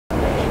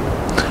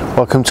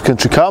Welcome to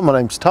Country Car, my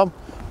name's Tom.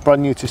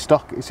 Brand new to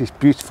stock is this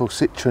beautiful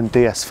Citroen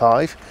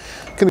DS5.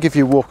 I'm going to give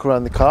you a walk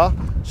around the car,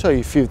 show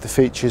you a few of the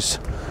features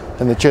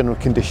and the general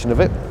condition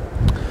of it.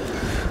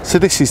 So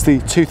this is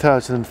the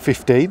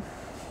 2015.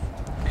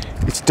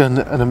 It's done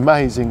an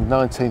amazing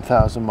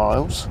 19,000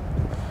 miles.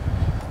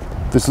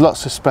 There's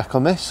lots of spec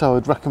on this, so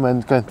I'd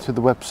recommend going to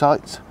the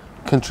website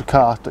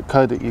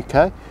countrycar.co.uk. You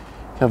can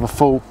have a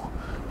full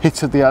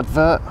hit of the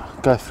advert,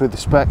 go through the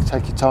spec,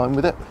 take your time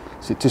with it,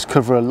 so it does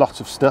cover a lot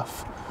of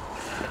stuff.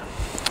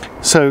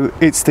 So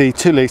it's the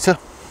 2 litre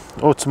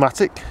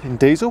automatic in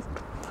diesel.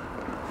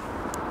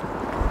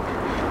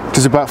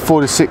 Does about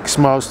 46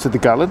 miles to the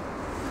gallon,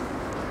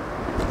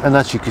 and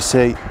as you can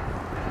see,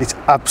 it's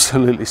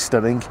absolutely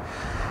stunning.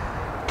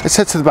 Let's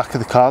head to the back of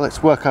the car.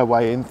 Let's work our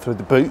way in through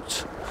the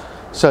boot.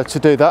 So to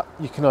do that,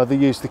 you can either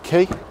use the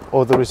key,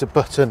 or there is a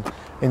button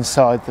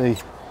inside the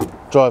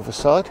driver's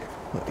side.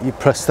 You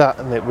press that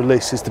and it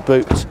releases the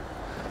boot,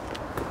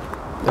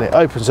 and it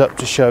opens up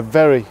to show a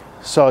very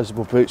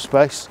sizable boot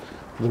space.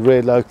 The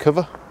rear load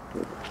cover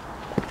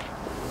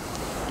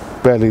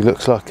barely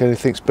looks like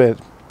anything's been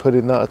put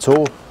in that at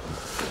all.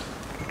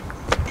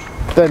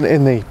 Then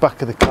in the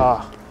back of the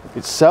car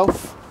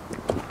itself,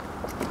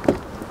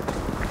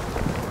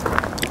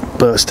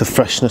 burst of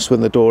freshness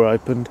when the door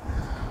opened.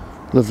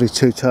 Lovely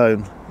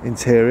two-tone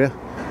interior,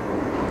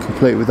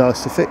 complete with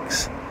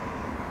Isofix.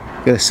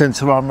 Get a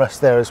centre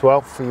armrest there as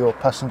well for your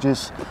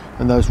passengers,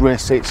 and those rear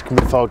seats can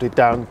be folded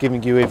down,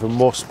 giving you even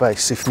more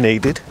space if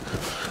needed.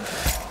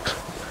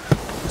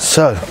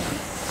 So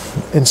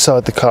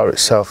inside the car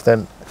itself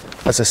then,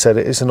 as I said,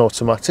 it is an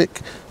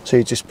automatic, so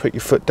you just put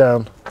your foot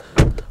down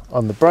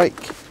on the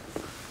brake,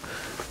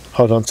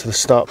 hold on to the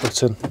start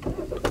button,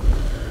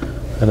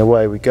 and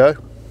away we go.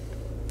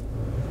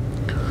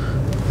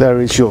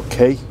 There is your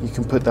key. You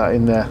can put that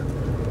in there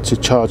to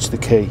charge the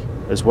key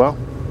as well.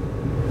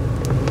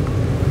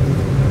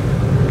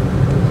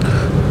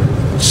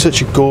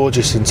 Such a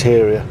gorgeous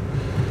interior.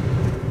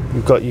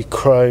 You've got your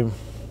chrome,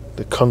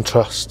 the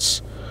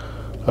contrasts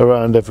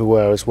around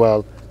everywhere as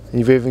well.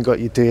 You've even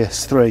got your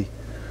DS3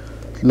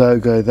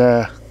 logo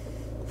there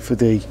for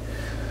the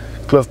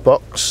glove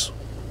box.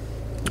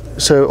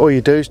 So all you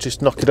do is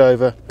just knock it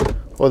over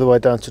all the way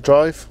down to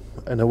drive,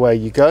 and away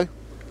you go.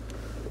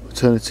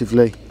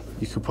 Alternatively,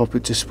 you can pop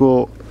it to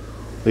sport,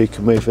 or you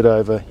can move it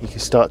over. You can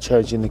start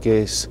changing the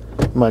gears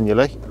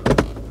manually.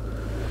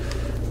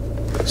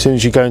 As soon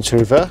as you go into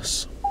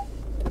reverse,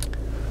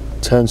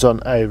 it turns on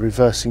a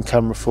reversing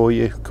camera for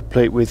you,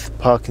 complete with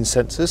parking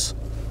sensors.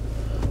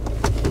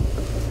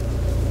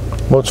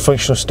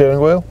 Multifunctional steering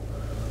wheel.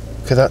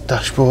 Look at that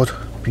dashboard,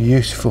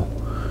 beautiful.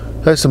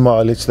 There's the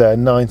mileage there,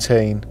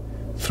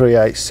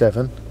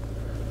 19,387.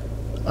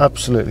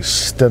 Absolutely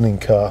stunning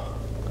car.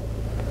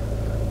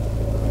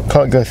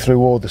 Can't go through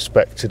all the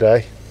spec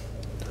today.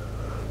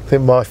 I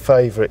think my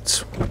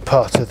favourite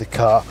part of the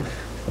car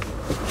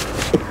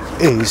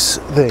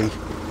is the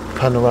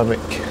panoramic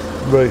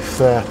roof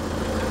there.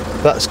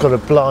 That's got a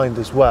blind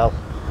as well.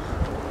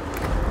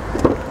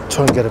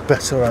 Try and get a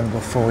better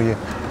angle for you.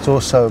 There's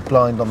also a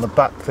blind on the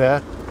back there.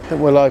 I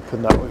think we'll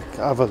open that, we'll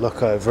have a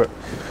look over it.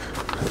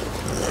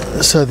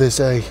 So there's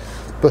a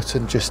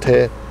button just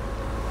here.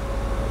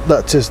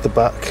 That does the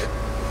back.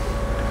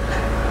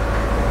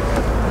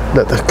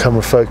 Let the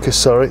camera focus,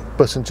 sorry.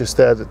 Button just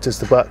there that does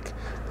the back.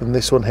 And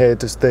this one here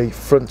does the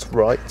front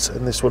right,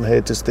 and this one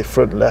here does the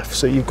front left.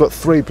 So you've got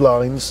 3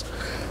 blinds,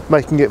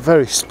 making it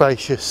very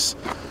spacious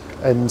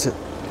and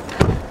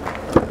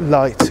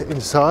light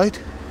inside.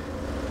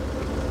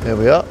 There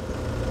we are.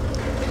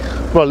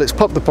 Right, let's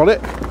pop the bonnet,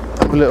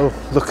 have a little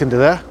look into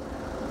there.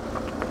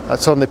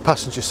 That's on the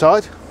passenger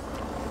side.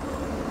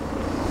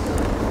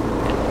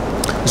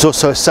 There's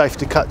also a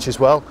safety catch as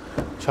well,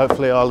 which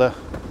hopefully I'll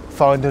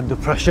find under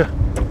pressure.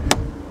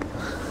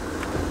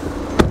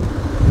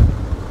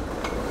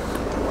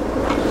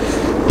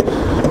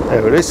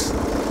 There it is.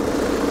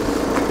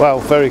 Wow,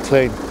 very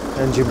clean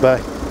engine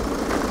bay.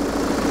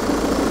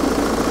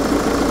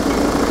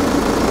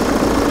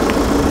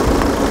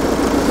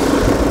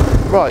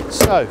 Right,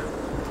 so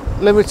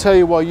let me tell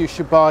you why you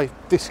should buy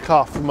this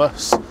car from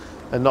us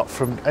and not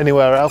from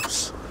anywhere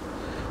else.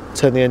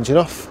 Turn the engine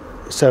off,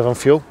 save on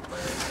fuel.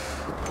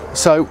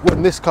 So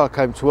when this car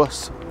came to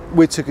us,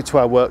 we took it to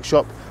our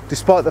workshop.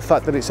 Despite the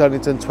fact that it's only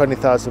done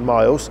 20,000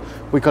 miles,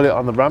 we got it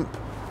on the ramp.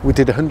 We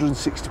did a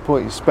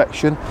 160-point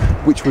inspection,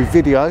 which we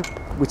video.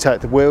 We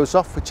take the wheels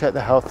off, we check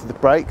the health of the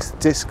brakes, the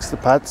discs, the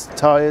pads, the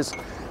tyres,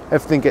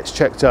 everything gets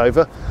checked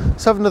over.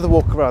 Let's have another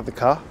walk around the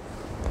car.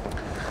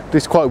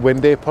 It's quite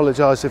windy,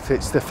 apologise if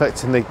it's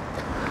affecting the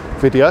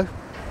video.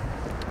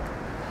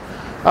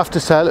 After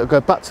sale, it'll go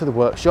back to the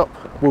workshop.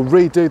 We'll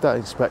redo that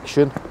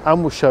inspection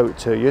and we'll show it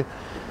to you.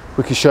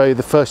 We can show you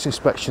the first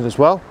inspection as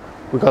well.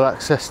 We've got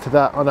access to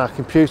that on our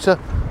computer.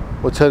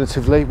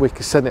 Alternatively, we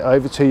can send it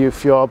over to you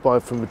if you are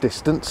buying from a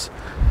distance.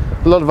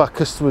 A lot of our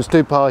customers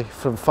do buy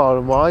from far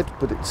and wide,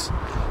 but it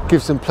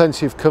gives them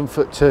plenty of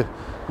comfort to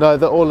know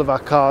that all of our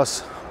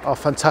cars are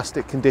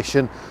fantastic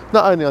condition,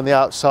 not only on the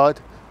outside,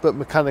 but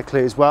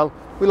mechanically as well.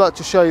 We like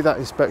to show you that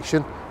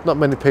inspection not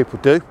many people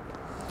do.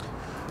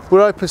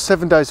 We're open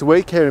 7 days a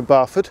week here in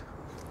Barford.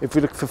 If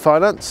you're looking for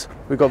finance,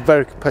 we've got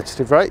very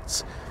competitive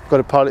rates. We've got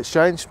a part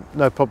exchange,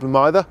 no problem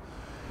either.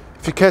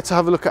 If you care to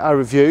have a look at our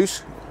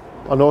reviews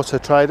on Auto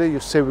Trader,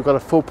 you'll see we've got a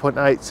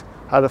 4.8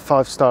 out of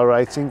 5-star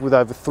rating with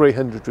over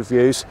 300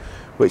 reviews,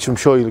 which I'm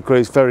sure you'll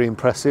agree is very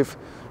impressive.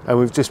 And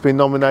we've just been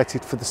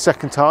nominated for the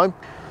 2nd time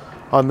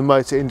on the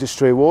Motor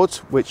Industry Awards,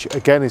 which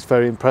again is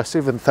very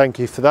impressive, and thank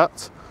you for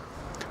that.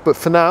 But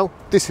for now,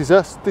 this is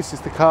us, this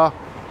is the car.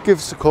 Give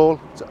us a call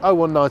to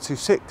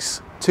 01926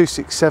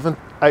 267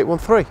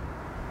 813.